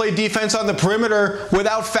hard to play defense on the perimeter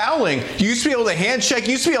without fouling. You used to be able to hand check,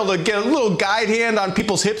 you used to be able to get a little guide hand on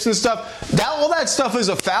people's hips and stuff. All that stuff is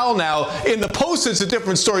a foul now. In the post, it's a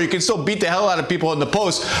different story. You can still beat the hell out of people in the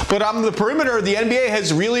post. But on the perimeter, the NBA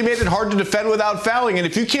has really made it hard to defend without fouling. And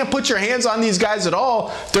if you can't put your hands on these guys at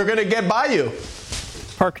all, they're going to get by you.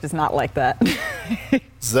 Perk does not like that.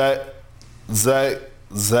 Zach,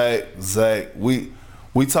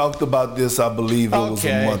 we talked about this, I believe it was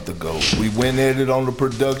a month ago. We went at it on the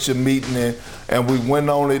production meeting and we went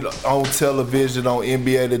on it on television on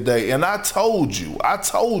NBA Today. And I told you, I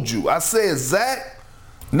said, Zach,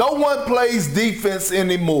 no one plays defense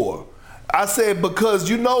anymore. I said, because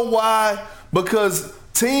you know why? Because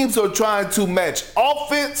teams are trying to match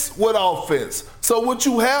offense with offense. So what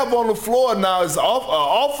you have on the floor now is an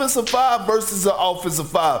offensive five versus an offensive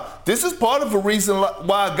five. This is part of the reason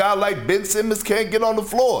why a guy like Ben Simmons can't get on the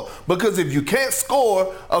floor. Because if you can't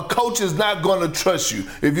score, a coach is not going to trust you.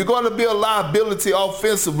 If you're going to be a liability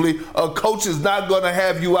offensively, a coach is not going to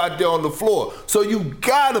have you out there on the floor. So you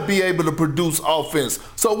got to be able to produce offense.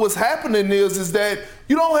 So what's happening is that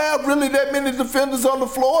you don't have really that many defenders on the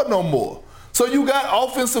floor no more. So you got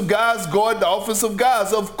offensive guys guarding the offensive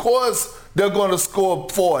guys. Of course, they're going to score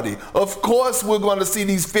 40. Of course, we're going to see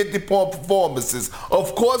these 50-point performances.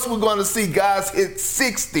 Of course, we're going to see guys hit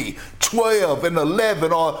 60, 12, and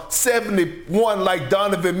 11, or 71 like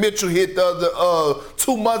Donovan Mitchell hit the other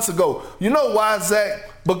 2 months ago. You know why, Zach?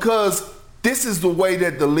 Because this is the way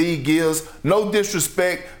that the league is. No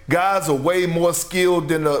disrespect. Guys are way more skilled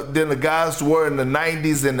than the guys were in the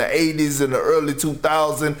 90s and the 80s and the early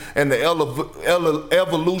 2000s, and the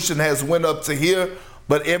evolution has went up to here.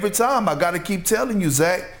 But every time, I got to keep telling you,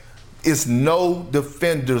 Zach, it's no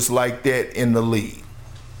defenders like that in the league.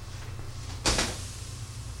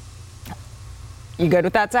 You good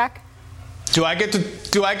with that, Zach? Do I get to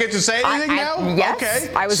say anything now? Yes,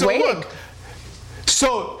 okay. I was waiting. Look,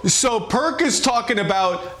 So Perk is talking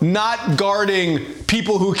about not guarding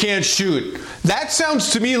people who can't shoot. That sounds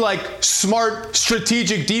to me like smart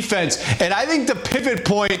strategic defense. And I think the pivot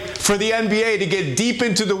point for the NBA to get deep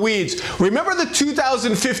into the weeds. Remember the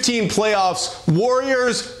 2015 playoffs,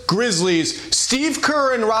 Warriors, Grizzlies. Steve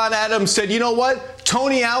Kerr and Ron Adams said, you know what?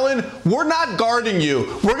 Tony Allen, we're not guarding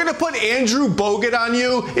you. We're going to put Andrew Bogut on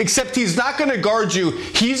you, except he's not going to guard you.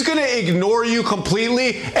 He's going to ignore you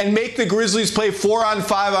completely and make the Grizzlies play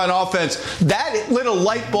 4-on-5 on offense. That lit a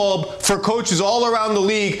light bulb for coaches all around the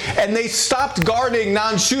league, and they stopped guarding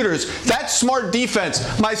non-shooters. That's smart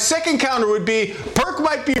defense. My second counter would be, Perk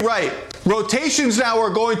might be right. Rotations now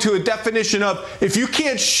are going to a definition of if you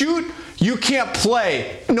can't shoot, you can't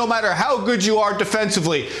play, no matter how good you are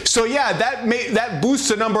defensively. So yeah, that boosts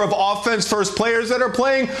the number of offense-first players that are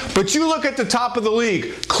playing. But you look at the top of the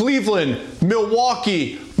league: Cleveland,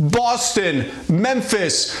 Milwaukee, Boston,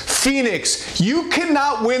 Memphis, Phoenix. You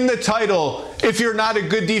cannot win the title if you're not a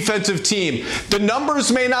good defensive team. The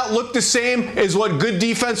numbers may not look the same as what good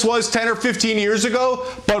defense was 10 or 15 years ago,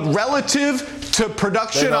 but relative to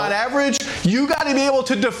production on average, you got to be able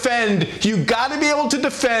to defend. You got to be able to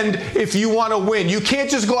defend if you want to win. You can't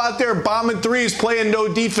just go out there bombing threes, playing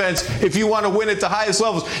no defense if you want to win at the highest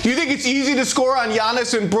levels. Do you think it's easy to score on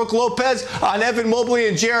Giannis and Brook Lopez, on Evan Mobley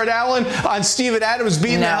and Jared Allen, on Steven Adams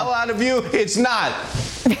beating the hell out of you? It's not.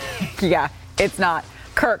 Yeah, it's not.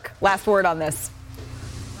 Kirk, last word on this.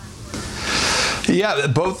 Yeah,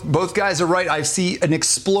 both guys are right. I see an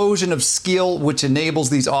explosion of skill, which enables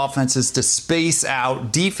these offenses to space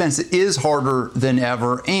out. Defense is harder than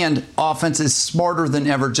ever, and offense is smarter than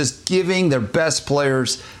ever, just giving their best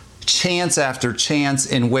players chance after chance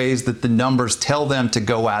in ways that the numbers tell them to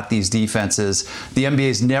go at these defenses. The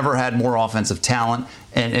NBA's never had more offensive talent,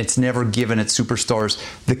 and it's never given its superstars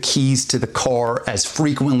the keys to the car as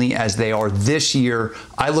frequently as they are this year.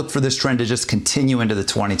 I look for this trend to just continue into the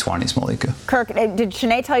 2020s, Malika. Kirk, did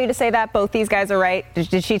Shanae tell you to say that both these guys are right?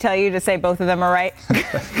 Did she tell you to say both of them are right?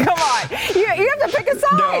 Come on. You have to pick a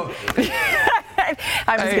side. No.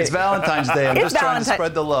 It's Valentine's Day. I'm just trying to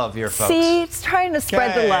spread the love here, folks. See, it's trying to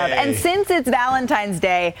spread the love. And since it's Valentine's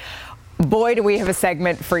Day, boy, do we have a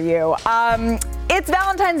segment for you. It's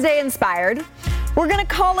Valentine's Day inspired. We're going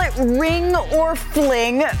to call it Ring or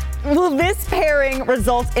Fling. Will this pairing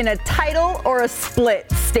result in a title or a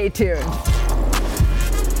split? Stay tuned.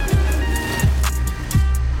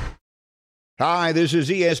 Hi, this is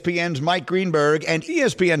ESPN's Mike Greenberg, and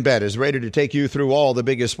ESPN Bet is ready to take you through all the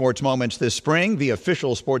biggest sports moments this spring. The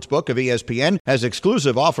official sportsbook of ESPN has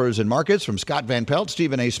exclusive offers and markets from Scott Van Pelt,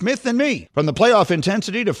 Stephen A. Smith, and me. From the playoff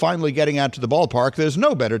intensity to finally getting out to the ballpark, there's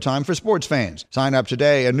no better time for sports fans. Sign up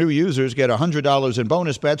today, and new users get $100 in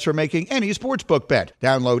bonus bets for making any sportsbook bet.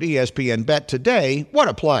 Download ESPN Bet today. What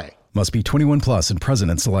a play. Must be 21 plus and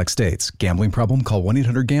present in select states. Gambling problem? Call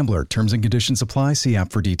 1-800-GAMBLER. Terms and conditions apply. See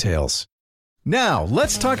app for details. Now,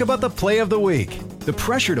 let's talk about the play of the week. The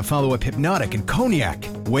pressure to follow up Hypnotic and Cognac,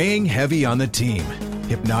 weighing heavy on the team.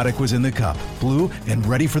 Hypnotic was in the cup, blue, and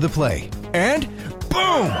ready for the play. And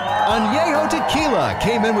boom! Añejo Tequila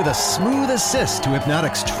came in with a smooth assist to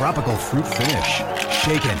Hypnotic's tropical fruit finish.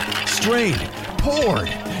 Shaken, strained, poured.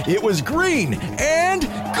 It was green and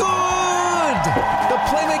good! The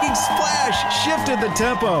playmaking splash shifted the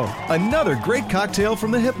tempo. Another great cocktail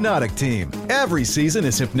from the Hypnotic team. Every season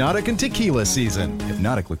is Hypnotic and Tequila season.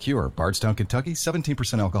 Hypnotic Liqueur, Bardstown, Kentucky,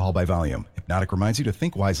 17% alcohol by volume. Hypnotic reminds you to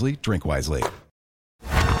think wisely, drink wisely.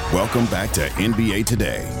 Welcome back to NBA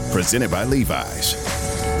Today, presented by Levi's.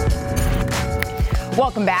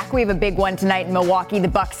 Welcome back. We have a big one tonight in Milwaukee. The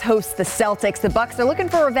Bucks host the Celtics. The Bucks are looking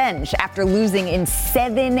for revenge after losing in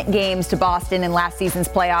 7 games to Boston in last season's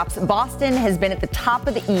playoffs. Boston has been at the top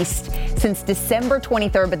of the East since December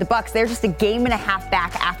 23rd, but the Bucks, they're just a game and a half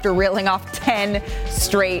back after reeling off 10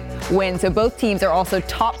 straight wins. So both teams are also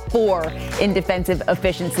top 4 in defensive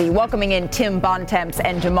efficiency. Welcoming in Tim Bontemps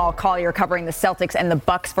and Jamal Collier covering the Celtics and the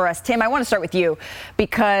Bucks for us. Tim, I want to start with you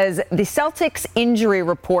because the Celtics injury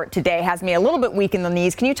report today has me a little bit weak in the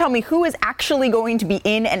knees. Can you tell me who is actually going to be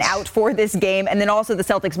in and out for this game, and then also the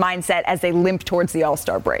Celtics mindset as they limp towards the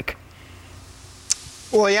All-Star break?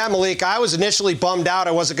 Well, yeah, Malik, I was initially bummed out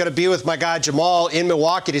I wasn't going to be with my guy Jamal in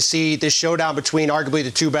Milwaukee to see this showdown between arguably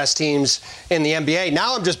the 2 best teams in the NBA.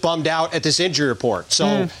 Now I'm just bummed out at this injury report.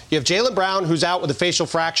 So you have Jaylen Brown, who's out with a facial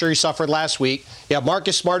fracture he suffered last week. You have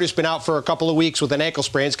Marcus Smart, who's been out for a couple of weeks with an ankle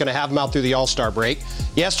sprain. It's going to have him out through the All-Star break.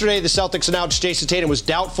 Yesterday, the Celtics announced Jason Tatum was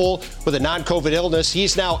doubtful with a non-COVID illness.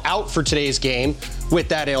 He's now out for today's game with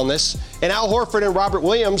that illness. And Al Horford and Robert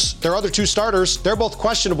Williams, their other 2 starters, they're both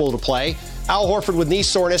questionable to play. Al Horford with knee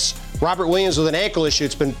soreness, Robert Williams with an ankle issue.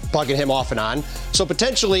 It's been bugging him off and on. So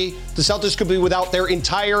potentially, the Celtics could be without their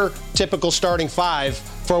entire typical starting 5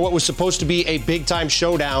 for what was supposed to be a big-time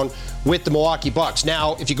showdown with the Milwaukee Bucks.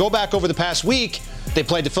 Now, if you go back over the past week, They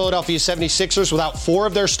played the Philadelphia 76ers without 4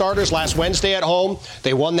 of their starters last Wednesday at home.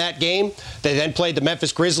 They won that game. They then played the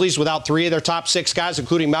Memphis Grizzlies without 3 of their top 6 guys,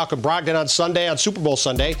 including Malcolm Brogdon on Super Bowl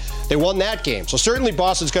Sunday. They won that game. So certainly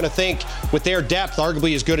Boston's going to think with their depth,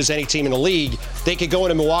 arguably as good as any team in the league, they could go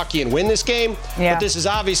into Milwaukee and win this game. Yeah. But this is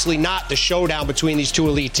obviously not the showdown between these 2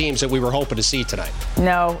 elite teams that we were hoping to see tonight.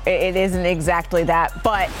 No, it isn't exactly that.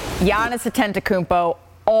 But Giannis Antetokounmpo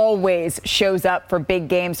always shows up for big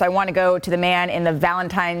games. So I want to go to the man in the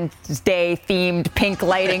Valentine's Day themed pink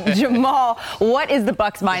lighting. Jamal, what is the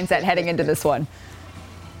Bucks mindset heading into this one?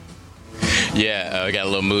 Yeah, we got a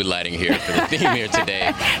little mood lighting here for the theme here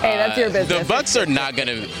today. Hey, that's your business. The Bucks are not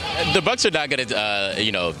gonna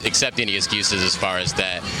accept any excuses as far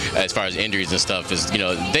as injuries and stuff.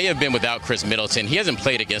 They have been without Chris Middleton. He hasn't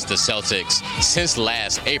played against the Celtics since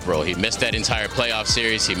last April. He missed that entire playoff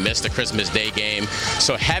series. He missed the Christmas Day game.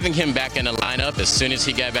 So having him back in the lineup as soon as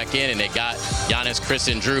he got back in and they got Giannis, Chris,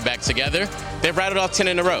 and Drew back together, they've rattled off 10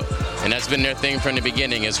 in a row. And that's been their thing from the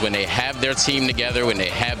beginning, is when they have their team together, when they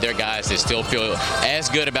have their guys, they still feel as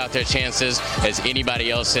good about their chances as anybody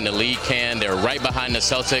else in the league can. They're right behind the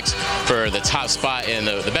Celtics for the top spot in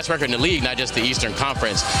the best record in the league, not just the Eastern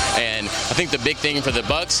Conference. And I think the big thing for the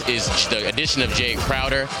Bucks is the addition of Jay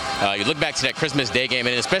Crowder. You look back to that Christmas Day game,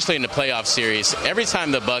 and especially in the playoff series, every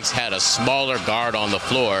time the Bucks had a smaller guard on the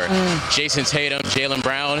floor, Jason Tatum, Jaylen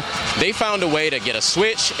Brown, they found a way to get a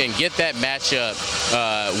switch and get that matchup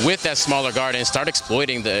with that smaller guard and start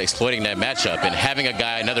exploiting that matchup. And having a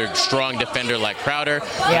guy, another strong defender like Crowder,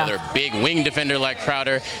 another big wing defender like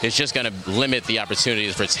Crowder, is just going to limit the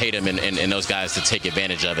opportunities for Tatum and those guys to take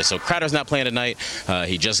advantage of it. So Crowder's not playing tonight.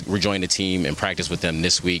 He just rejoined the team and practiced with them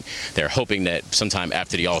this week. They're hoping that sometime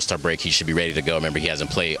after the All-Star break, he should be ready to go. Remember, he hasn't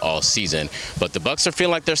played all season. But the Bucks are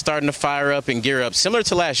feeling like they're starting to fire up and gear up, similar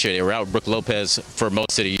to last year. They were out with Brook Lopez for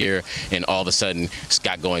most of the year, and all of a sudden,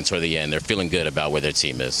 got going toward the end. They're feeling good about where their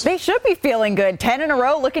team is. They should be feeling good. 10 in a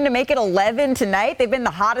row, looking to make it 11 tonight. They've been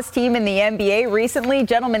the hottest team in the NBA recently.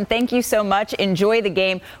 Gentlemen, thank you so much. Enjoy the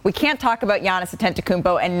game. We can't talk about Giannis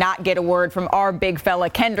Antetokounmpo and not get a word from our big fella,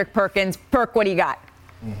 Kendrick Perkins. Perk, what do you got?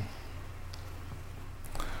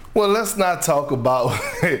 Well, let's not talk about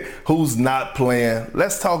who's not playing.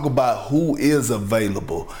 Let's talk about who is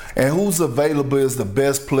available. And who's available is the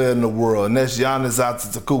best player in the world, and that's Giannis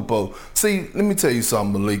Antetokounmpo. See, let me tell you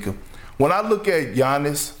something, Malika. When I look at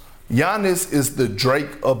Giannis is the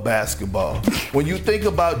Drake of basketball. When you think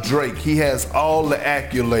about Drake, he has all the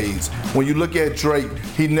accolades. When you look at Drake,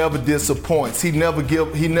 he never disappoints. He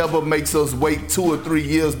never makes us wait 2 or 3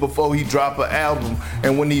 years before he drop an album.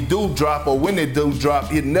 And when he do drop, or when they do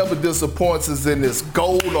drop, it never disappoints us in this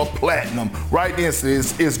gold or platinum. Right?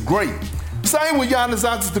 It's great. Same with Giannis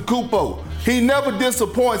Antetokounmpo. He never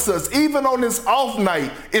disappoints us. Even on his off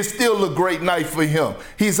night, it's still a great night for him.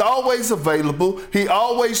 He's always available. He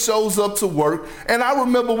always shows up to work. And I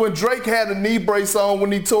remember when Drake had a knee brace on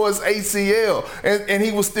when he tore his ACL, and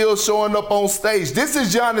he was still showing up on stage. This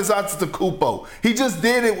is Giannis Antetokounmpo. He just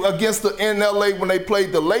did it in LA when they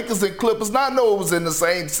played the Lakers and Clippers. Now, I know it was in the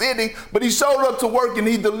same city, but he showed up to work and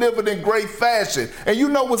he delivered in great fashion. And you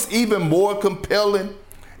know what's even more compelling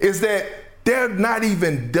is that they're not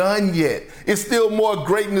even done yet. It's still more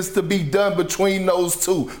greatness to be done between those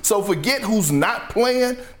two. So forget who's not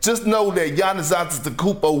playing. Just know that Giannis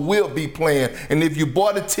Antetokounmpo will be playing. And if you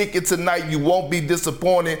bought a ticket tonight, you won't be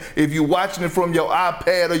disappointed. If you're watching it from your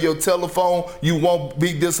iPad or your telephone, you won't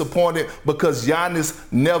be disappointed, because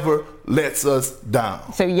Giannis never lets us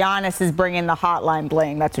down. So Giannis is bringing the hotline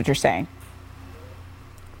bling. That's what you're saying.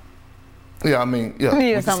 Yeah, I mean,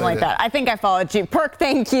 yeah. Something like that. I think I followed you. Perk,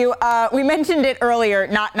 thank you. We mentioned it earlier,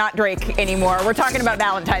 not Drake anymore. We're talking about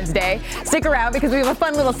Valentine's Day. Stick around, because we have a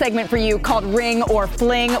fun little segment for you called Ring or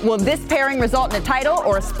Fling. Will this pairing result in a title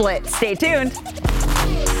or a split? Stay tuned.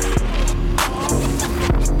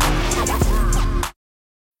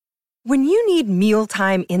 When you need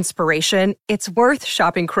mealtime inspiration, it's worth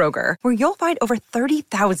shopping Kroger, where you'll find over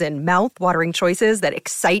 30,000 mouth-watering choices that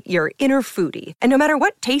excite your inner foodie. And no matter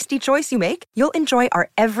what tasty choice you make, you'll enjoy our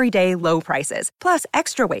everyday low prices, plus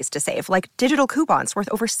extra ways to save, like digital coupons worth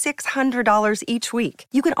over $600 each week.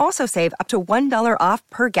 You can also save up to $1 off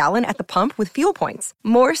per gallon at the pump with fuel points.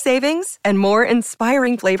 More savings and more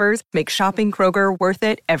inspiring flavors make shopping Kroger worth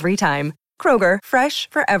it every time. Kroger, fresh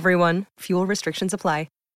for everyone. Fuel restrictions apply.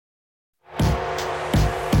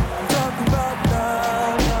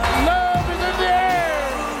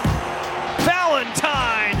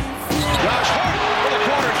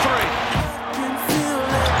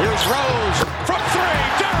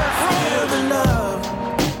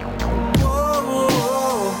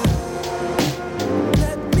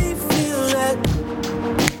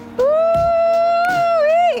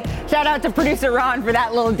 Shout out to producer Ron for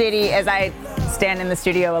that little ditty as I stand in the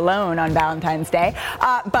studio alone on Valentine's Day.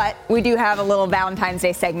 But we do have a little Valentine's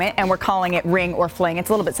Day segment, and we're calling it Ring or Fling. It's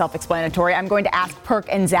a little bit self-explanatory. I'm going to ask Perk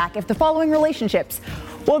and Zach if the following relationships,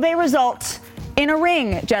 will they result in a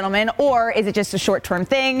ring, gentlemen, or is it just a short-term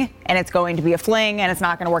thing and it's going to be a fling and it's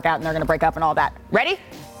not going to work out and they're going to break up and all that? Ready?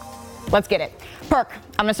 Let's get it. Perk,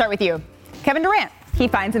 I'm going to start with you. Kevin Durant, he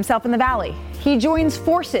finds himself in the Valley. He joins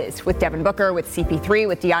forces with Devin Booker, with CP3,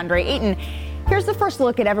 with DeAndre Ayton. Here's the first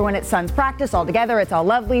look at everyone at Suns practice all together. It's all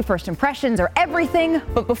lovely. First impressions are everything.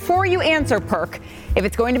 But before you answer, Perk, if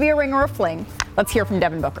it's going to be a ring or a fling, let's hear from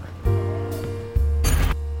Devin Booker.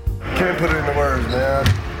 Can't put it into words, man.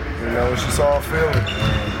 You know, it's just all feeling.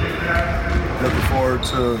 Looking forward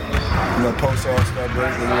to, post All-Star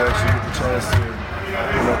break when we actually get the chance to,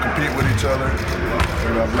 compete with each other.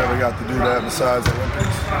 I've never got to do that besides the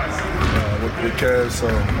Olympics with Kev, so,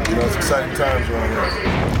 it's exciting times around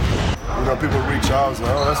here. People reach out and say,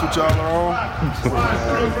 oh, that's what y'all are on?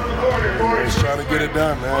 Just trying to get it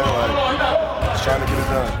done, man. Just trying to get it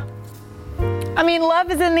done. I mean, love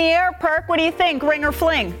is in the air, Perk. What do you think, ring or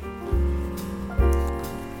fling?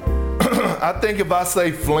 I think if I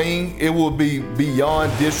say fling, it will be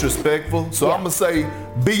beyond disrespectful. So I'm going to say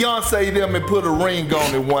Beyonce them and put a ring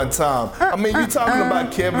on it one time. I mean, you're talking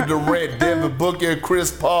about Kevin Durant, Devin Booker, and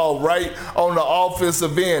Chris Paul, right, on the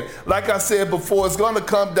offensive end. Like I said before, it's going to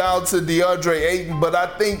come down to DeAndre Ayton, but I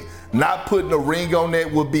think not putting a ring on that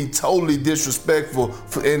would be totally disrespectful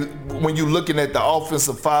when you're looking at the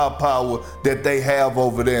offensive firepower that they have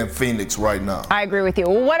over there in Phoenix right now. I agree with you.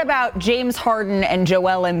 Well, what about James Harden and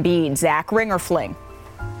Joel Embiid, Zach? Ring or fling?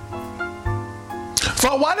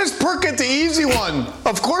 But why does Perk get the easy one?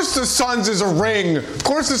 Of course the Suns is a ring. Of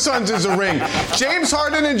course the Suns is a ring. James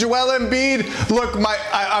Harden and Joel Embiid. Look,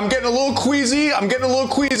 I'm getting a little queasy. I'm going to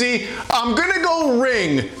go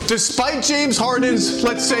ring. Despite James Harden's,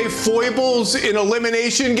 let's say, foibles in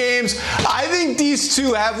elimination games, I think these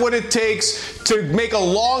two have what it takes to make a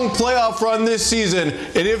long playoff run this season.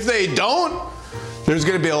 And if they don't, there's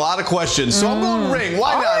going to be a lot of questions. So I'm going ring.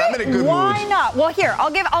 Why not? Right. I'm in a good mood. Why not? Well, here,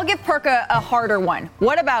 I'll give Perk a harder one.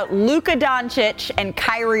 What about Luka Doncic and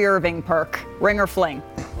Kyrie Irving, Perk? Ring or fling?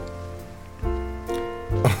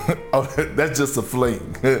 Oh, that's just a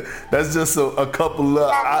fling. That's just a couple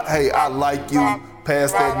of, hey, I like you.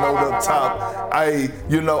 Pass that note up top.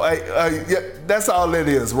 That's all it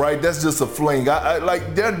is, right? That's just a fling.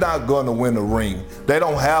 They're not going to win a ring. They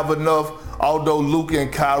don't have enough. Although Luka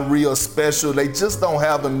and Kyrie are special, they just don't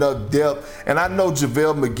have enough depth. And I know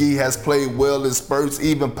JaVale McGee has played well in spurts,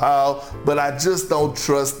 even Powell, but I just don't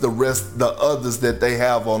trust the others that they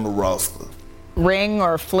have on the roster. Ring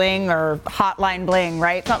or fling or hotline bling,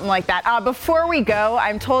 right? Something like that. Before we go,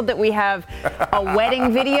 I'm told that we have a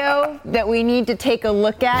wedding video that we need to take a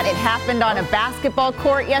look at. It happened on a basketball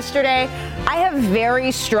court yesterday. I have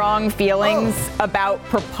very strong feelings about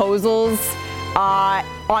proposals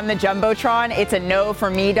on the Jumbotron. It's a no for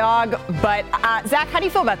me, dog. But Zach, how do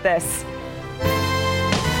you feel about this?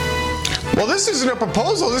 Well, this isn't a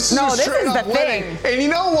proposal. This is a straight up wedding. And you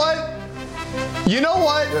know what?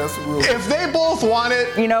 Yes, if they both want it,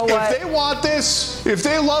 if they want this, if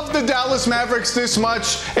they love the Dallas Mavericks this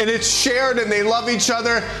much and it's shared and they love each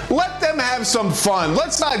other, let them have some fun.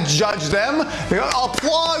 Let's not judge them.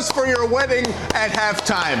 Applause for your wedding at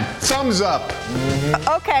halftime. Thumbs up. Mm-hmm.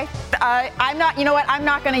 Okay. I'm not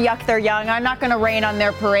going to yuck their young. I'm not going to rain on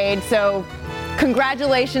their parade. So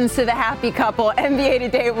congratulations to the happy couple. NBA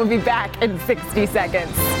Today will be back in 60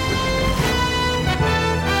 seconds.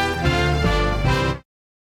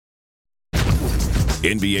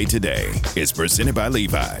 NBA Today is presented by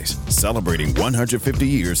Levi's, celebrating 150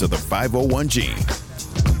 years of the 501G.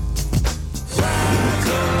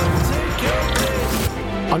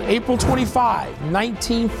 On April 25,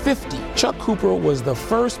 1950, Chuck Cooper was the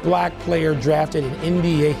first black player drafted in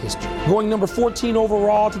NBA history, going number 14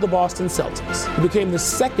 overall to the Boston Celtics. He became the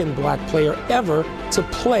second black player ever to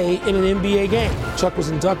play in an NBA game. Chuck was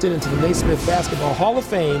inducted into the Naismith Basketball Hall of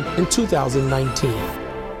Fame in 2019.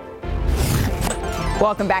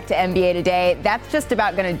 Welcome back to NBA Today. That's just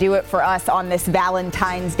about going to do it for us on this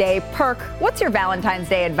Valentine's Day. Perk, what's your Valentine's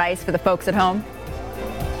Day advice for the folks at home?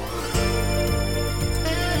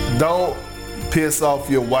 Don't piss off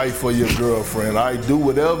your wife or your girlfriend. All right, do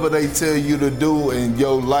whatever they tell you to do and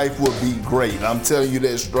your life will be great. I'm telling you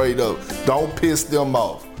that straight up. Don't piss them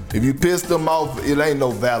off. If you piss them off, it ain't no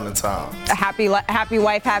Valentine. A happy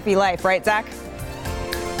wife, happy life, right, Zach?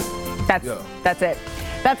 That's it.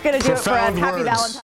 That's going to do it for us. Happy Valentine's.